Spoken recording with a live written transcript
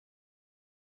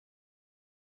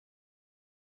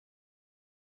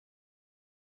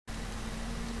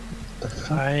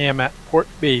I am at port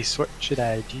base. What should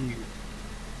I do?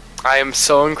 I am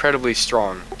so incredibly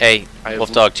strong. Hey,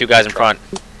 Wolf Dog, 2 guys in front.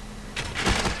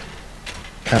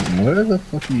 Captain, what the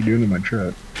fuck are you doing to my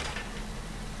truck?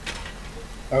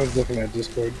 I was looking at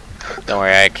Discord. Don't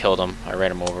worry, I killed him. I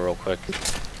ran him over real quick.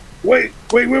 Wait,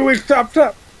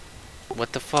 stop!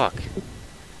 What the fuck?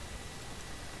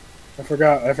 I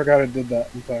forgot I did that,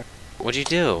 in fact. What'd you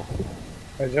do?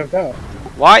 I jumped out.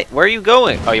 Why? Where are you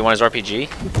going? Oh, you want his RPG?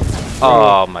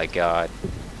 Oh my god.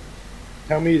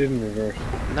 Tell me you didn't reverse.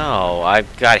 No, I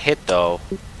got hit though.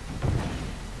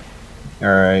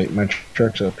 Alright, my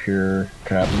truck's up here,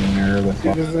 Captain, there with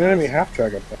Dude, there's an enemy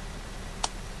half-track up there.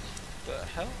 The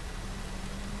hell?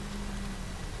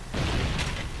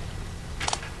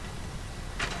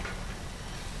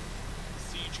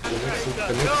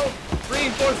 No!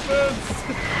 Reinforcements!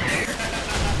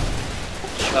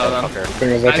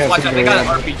 They got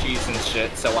RPGs and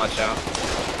shit, so watch out.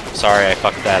 Sorry, I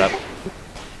fucked that up.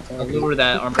 I'll lure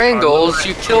that armor. Pringles,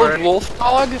 you killed Wolf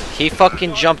Dog? He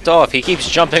fucking jumped off. He keeps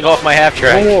jumping off my half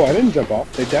track. No, I didn't jump off.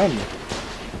 They downed me.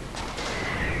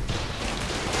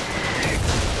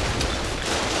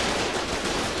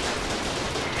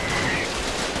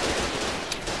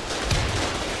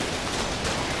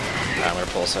 I'm gonna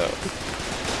pulse out.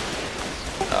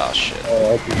 Oh shit.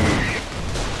 Oh,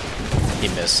 RPG. He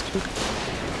missed.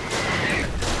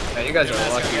 Yeah, you guys are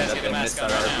lucky that they missed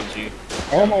that RPG.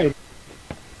 Oh my.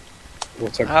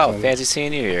 Oh, fancy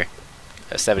seeing you here.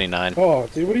 79. Oh,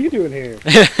 dude, what are you doing here?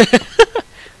 I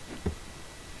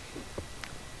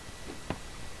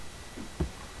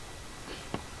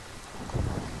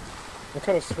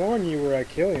could have sworn you were at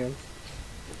Killian's.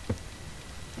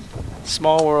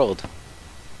 Small world.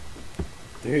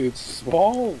 Dude,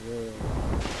 small world.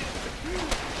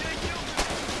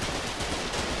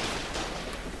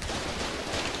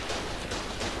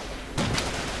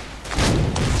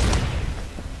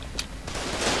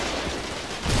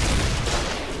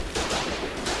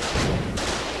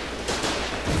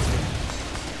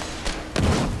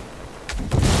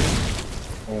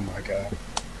 Oh my god.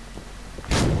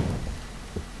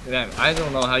 Damn, I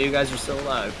don't know how you guys are still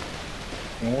alive.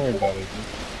 Don't worry about it,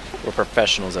 dude. We're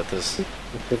professionals at this.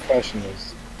 We're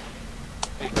professionals.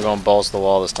 We're going balls to the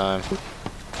wall this time.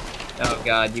 Oh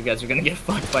god, you guys are gonna get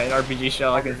fucked by an RPG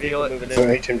shell, I can feel it. So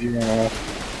HMG ran off.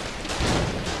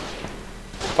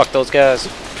 Fuck those guys.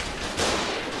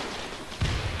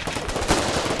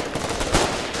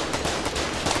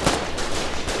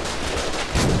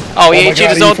 Oh, he ate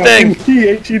his own thing! He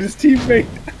ate his teammate!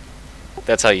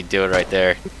 That's how you do it right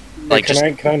there. Like,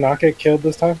 can I not get killed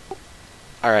this time?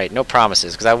 Alright, no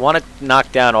promises, because I want to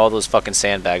knock down all those fucking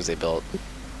sandbags they built.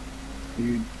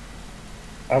 Dude,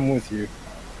 I'm with you.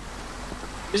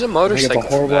 There's a I think motorcycle.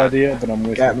 it's a horrible idea, but I'm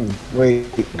with Captain, you. wait,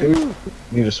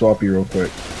 need to swap you real quick.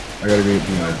 I gotta go get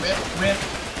B-Max.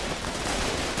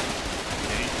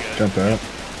 Jump out.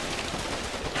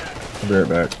 I'll be right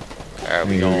back. Alright,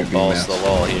 we going balls to the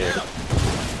wall here.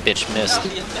 Bitch missed.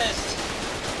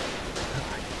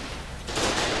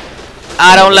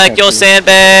 I don't like your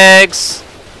sandbags!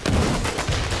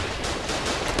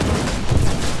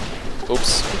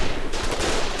 Oops.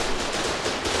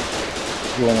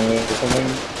 You wanna know something?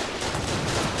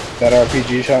 That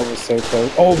RPG shot was so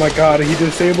close. Oh my god, he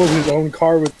disabled his own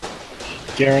car with...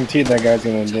 Guaranteed that guy's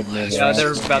gonna nip me. Yeah,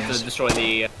 they're about to destroy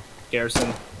the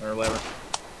garrison, or whatever.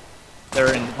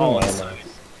 They're in Oh, Holland. nice.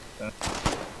 So.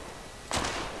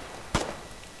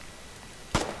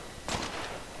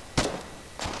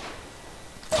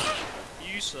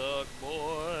 You suck,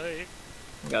 boy.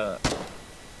 Got it.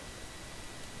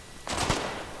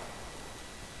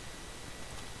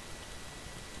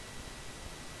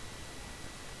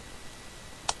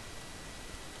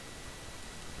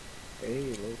 Hey,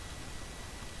 look.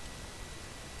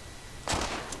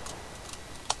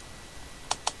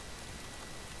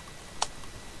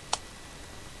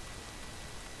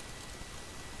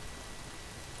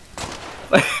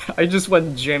 I just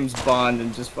went James Bond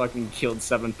and just fucking killed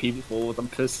 7 people with a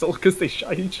pistol because they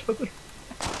shot each other.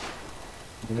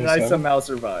 And I somehow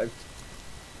survived.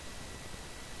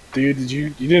 Dude, you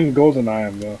didn't GoldenEye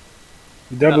him though.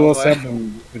 You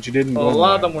 007, but you didn't. Well, a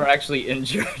lot of them were actually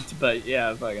injured, but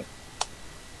yeah, fucking.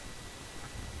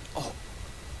 Oh.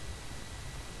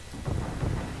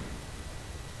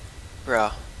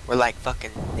 Bro, we're like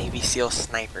fucking Navy SEAL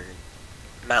sniper,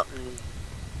 mountain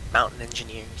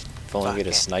engineers. If only we get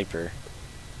a sniper.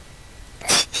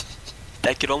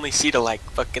 That could only see to like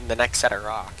fucking the next set of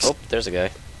rocks. Oh, there's a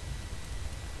guy.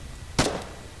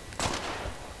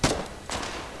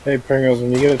 Hey Pringles,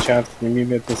 when you get a chance, can you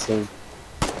meet this the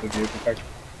vehicle factory?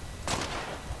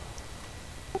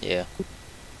 Yeah.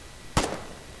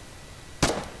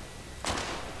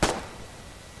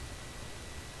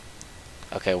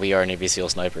 Okay, we are Navy SEAL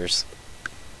snipers.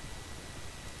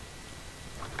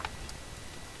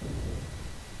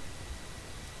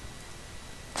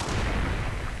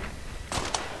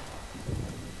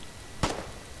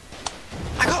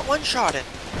 I got one shot in.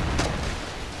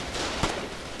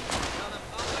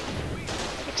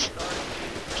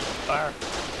 Fire.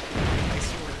 I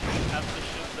swear we have to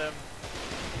shoot them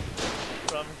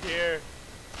from here.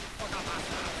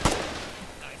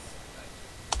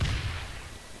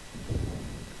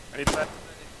 I need that.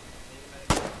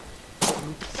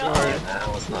 Sorry. That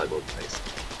was not a good place.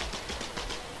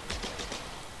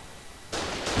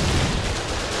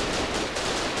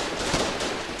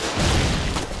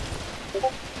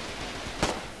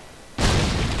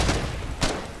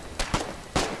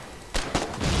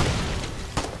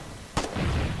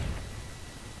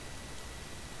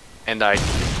 And I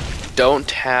don't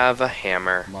have a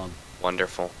hammer. Come on.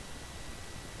 Wonderful.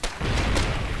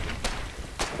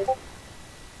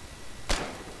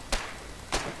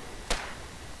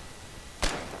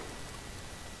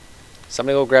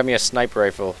 Somebody go grab me a sniper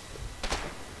rifle.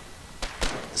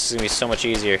 This is gonna be so much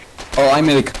easier. Oh, I'm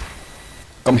medic.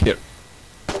 Come here.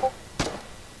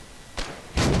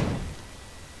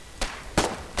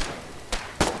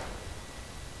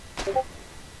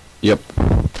 Yep.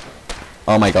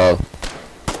 Oh my god.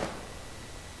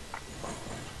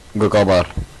 Good cover.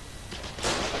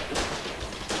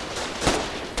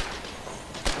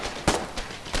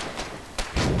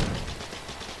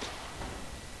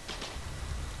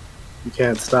 You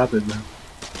can't stop it now.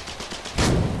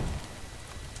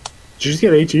 Did you just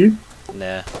get HE?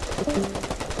 Nah.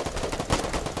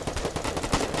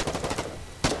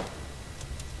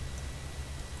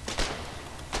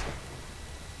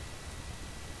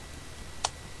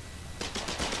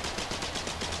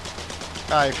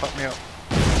 Ah, you fucked me up.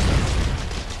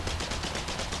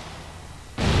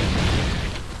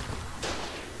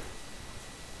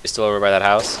 You still over by that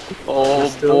house? Oh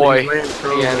Still, boy. he's laying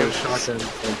prone Yeah, with a no. shotgun,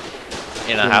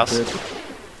 so In a house?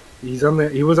 he's on the.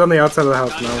 He was on the outside of the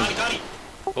house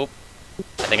now.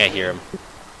 I think I hear him.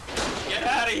 Get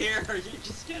out of here! You're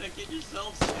just gonna get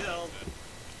yourself killed.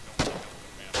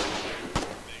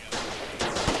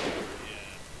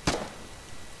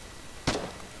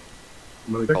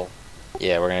 Oh.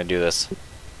 Yeah, we're gonna do this.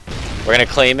 We're gonna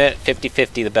claim it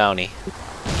 50-50 the bounty.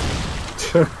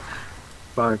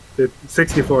 Fine.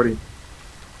 60-40.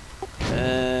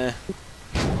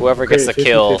 Whoever gets the Okay,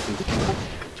 kill,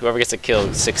 50-50. whoever gets a kill,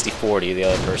 60-40, the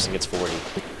other person gets 40.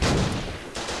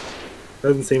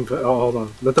 Doesn't seem. Oh, hold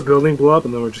on. Let the building blow up,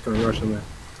 and then we're just gonna rush in there.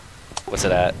 What's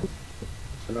it at?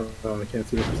 I don't know. I can't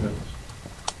see the percentage.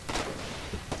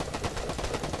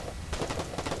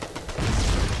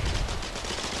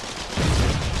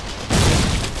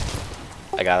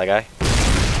 I got the guy.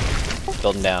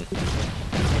 Building down.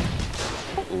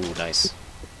 Ooh, nice.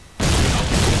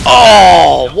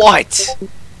 Oh, what?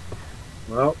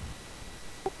 Well,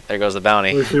 There goes the at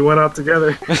bounty. least we went out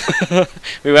together.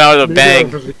 We went out with a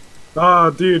bang.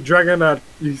 Oh, dude, Dragonite,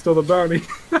 you stole the bounty.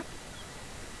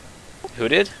 Who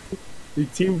did? Your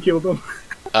team killed him.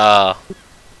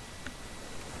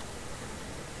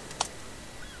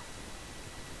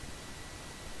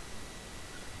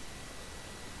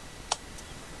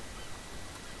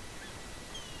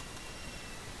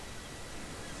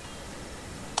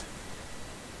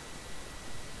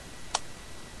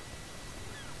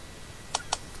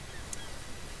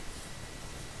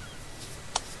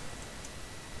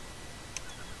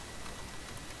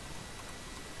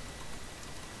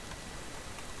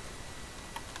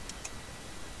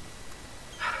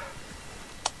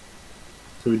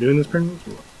 So we doing this, Pringles?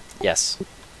 or what? Yes.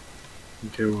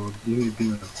 Okay, well, you need to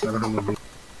do that. I don't have no.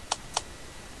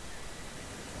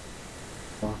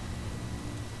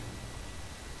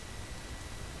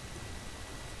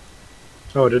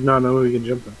 Oh, I did not know we could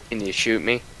jump that. Can you shoot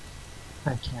me?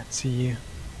 I can't see you.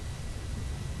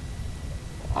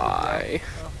 Why?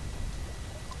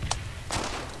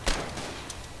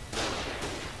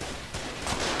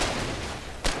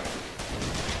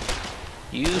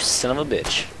 You son of a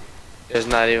bitch. There's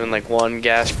not even like one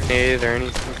gas grenade or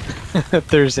anything.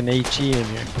 There's an HE in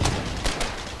here.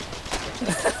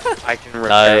 I can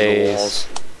repair the Nice. walls.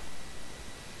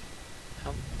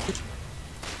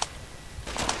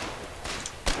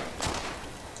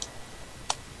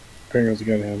 Pringles, you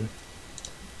gotta have it.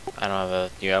 I don't have a.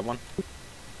 You have one?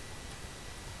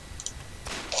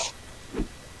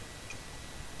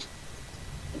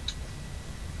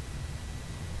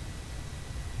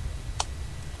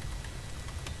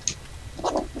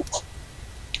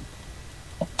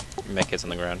 Your mech is on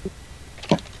the ground.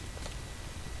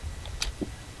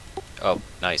 Oh,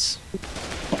 nice.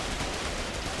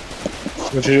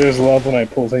 Which you just love when I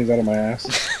pull things out of my ass.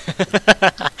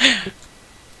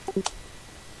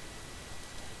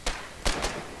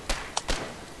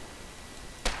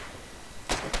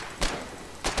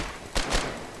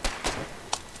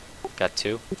 Got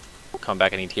 2. Come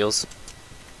back, I need heals.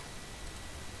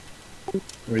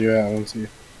 Where you at? I don't see you.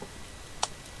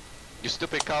 You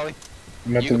stupid collie.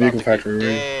 I'm at You the about vehicle to factory. get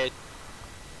Right? dead.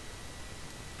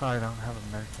 Probably don't have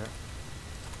a med kit.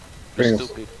 You're Pringles.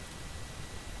 stupid.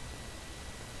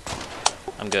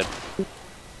 I'm good.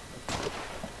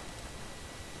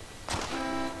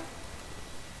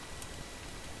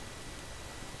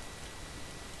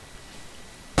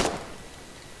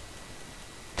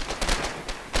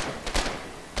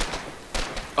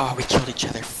 Oh, we killed each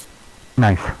other.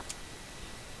 Nice.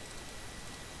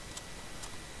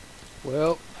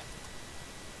 Well,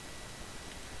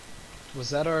 was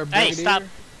that our Hey, brigadier? stop.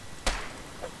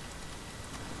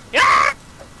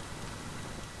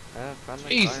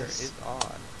 Jesus. Is on.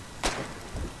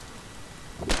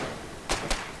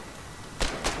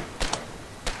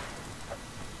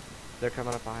 They're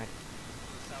coming up behind.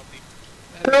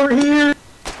 Over here!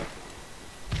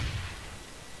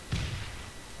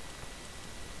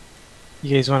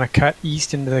 You guys want to cut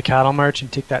east into the cattle march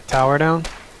and take that tower down?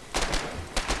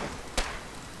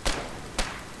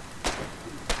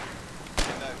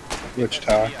 Which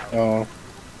tower? Oh.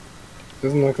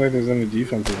 Doesn't look like there's any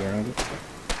defenses around it.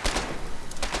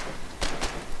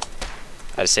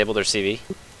 I disabled their CV.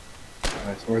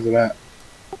 Nice. Where's it at?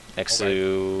 Next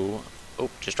to... Oh,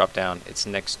 just dropped down. It's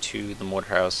next to the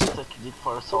mortar house.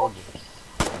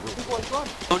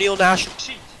 O'Neill Nash.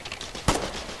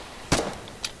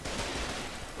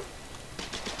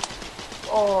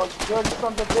 Oh, dirty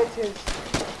son of bitches.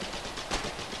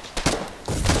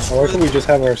 Or why can we just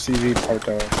have our CV parked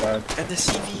outside? And the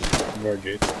CV. Of our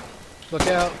gate. Look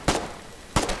out.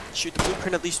 Shoot the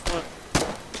blueprint at least one.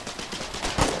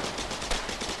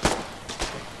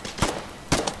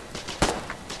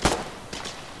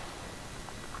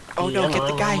 Oh no, get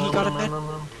the guy, he got a med.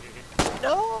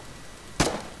 No!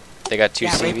 They got 2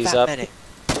 Yeah, rape CVs that up. medic.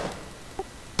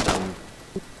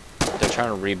 They're trying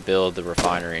to rebuild the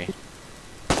refinery.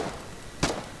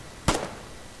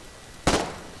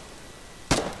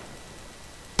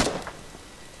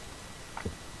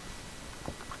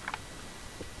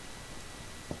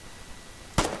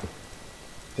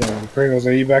 Damn, Pringles,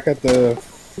 are you back at the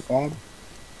fob?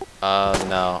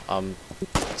 No, I'm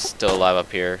still alive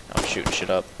up here. I'm shooting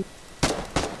shit up.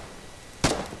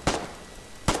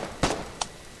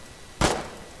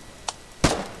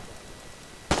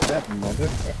 That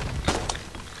motherfucker.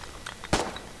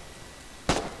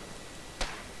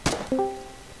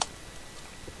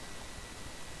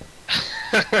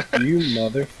 You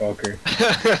motherfucker.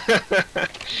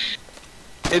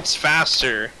 It's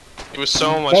faster. It was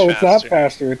so much No, faster. it's not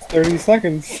faster. It's 30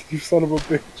 seconds, you son of a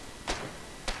bitch.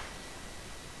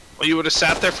 Well, you would have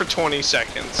sat there for 20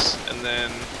 seconds, and then...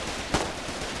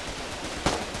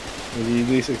 When you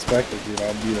least expect it, dude,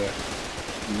 I'll be there.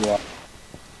 You watch.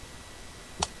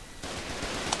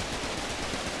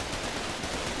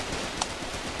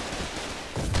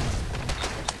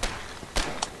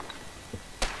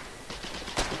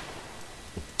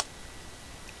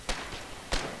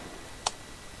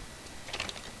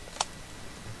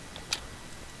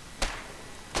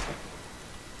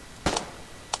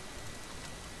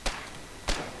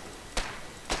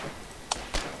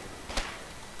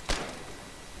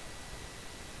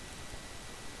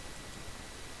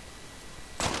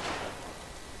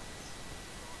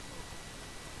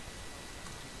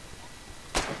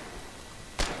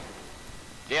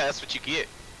 Yeah, that's what you get.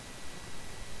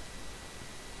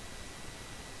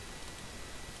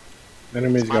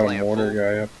 Enemy's got a Smiley, mortar fool.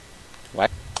 guy up.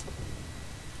 What?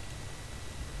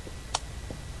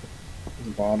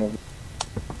 The bottom.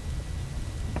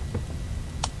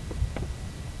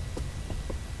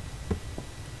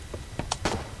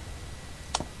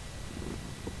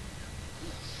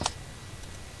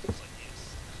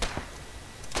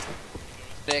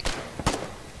 Thick.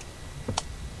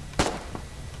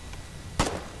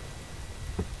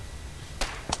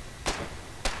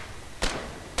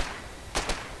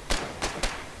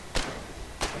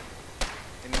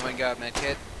 Anyone got med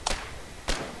kit?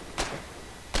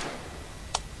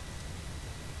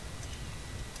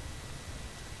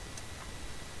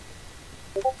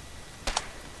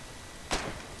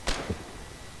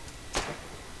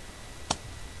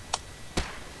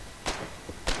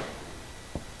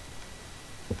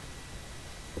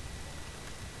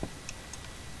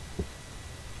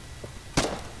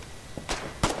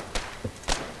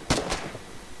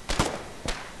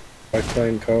 White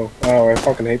Flame Co. Oh, I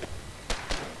fucking hate.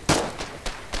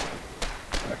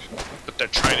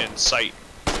 sight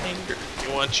anger.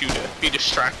 They want you to be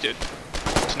distracted,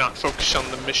 to not focus on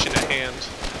the mission at hand.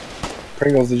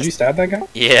 Pringles, did you stab that guy?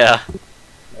 Yeah.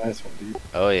 Nice one, dude.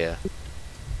 Oh yeah.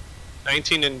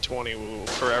 19 and 20 will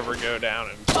forever go down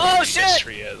in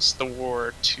history as the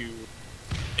war to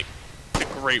like, the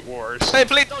Great Wars. Hey,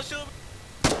 please don't shoot me.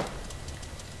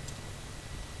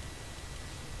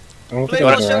 I don't think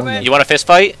I was around that. You want a fist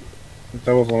fight?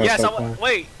 That was when I Yes, stopped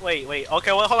playing. wait.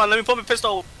 Okay, well, hold on. Let me put my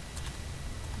pistol.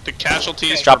 The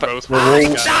casualties Drop for it. both We're wars.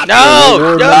 rolling- got-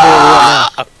 No!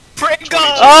 No! Pringles!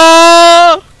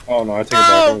 Oh! Oh no, I take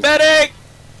No, it back. medic!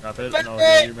 Drop it. Medic! No, don't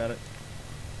worry about it.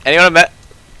 Anyone met?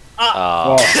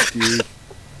 Oh, Oh. dude.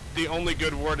 The only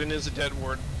good warden is a dead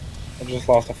warden. I just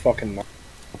lost a fucking knife.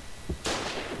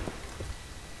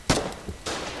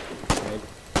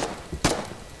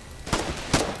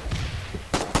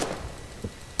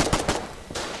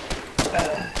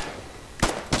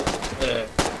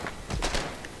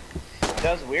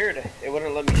 That was weird. It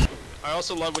wouldn't let me. I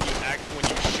also love when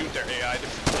you shoot their AI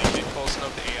defense. Like, get close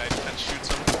enough, the AI defense shoots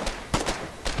them.